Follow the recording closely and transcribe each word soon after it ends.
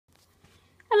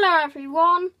Hello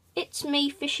everyone, it's me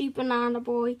Fishy Banana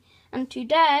Boy, and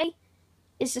today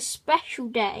is a special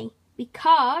day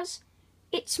because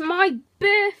it's my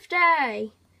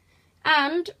birthday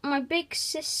and my big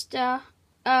sister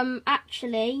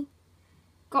actually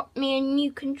got me a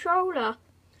new controller,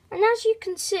 and as you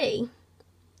can see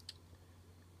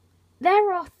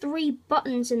there are 3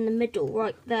 buttons in the middle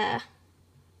right there.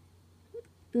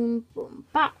 Boom boom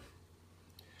bam.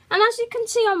 And as you can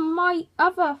see on my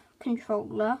other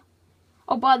controller,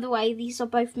 oh by the way, these are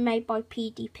both made by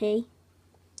PDP.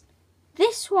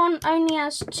 This one only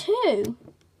has 2.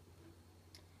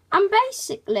 And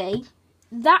basically,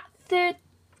 that third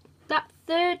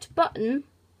button,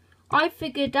 I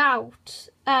figured out,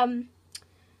 took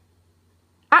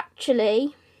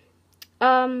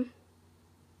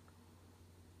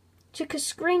a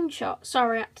screenshot.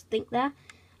 Sorry, I had to think there.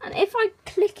 And if I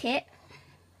click it,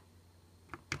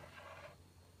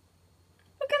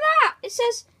 look at that! It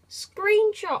says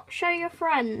screenshot, show your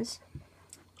friends.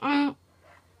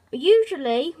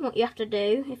 Usually what you have to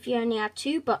do, if you only had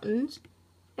 2 buttons,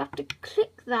 you have to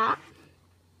click that,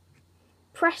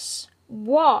 press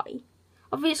Y.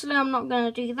 Obviously I'm not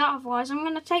going to do that, otherwise I'm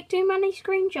going to take too many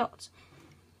screenshots.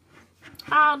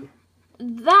 And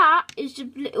that is a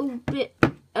little bit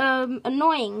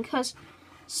annoying, because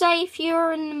say if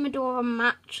you're in the middle of a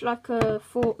match, like a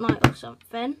Fortnite or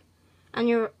something, and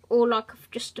you're all like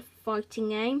just a fighting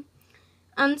game,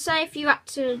 and say if you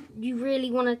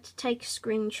really wanted to take a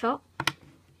screenshot,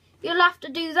 you'll have to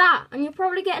do that and you'll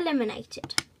probably get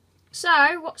eliminated. So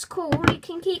what's cool, you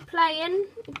can keep playing,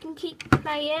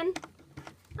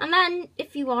 and then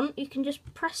if you want you can just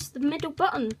press the middle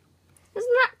button.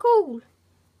 Isn't that cool?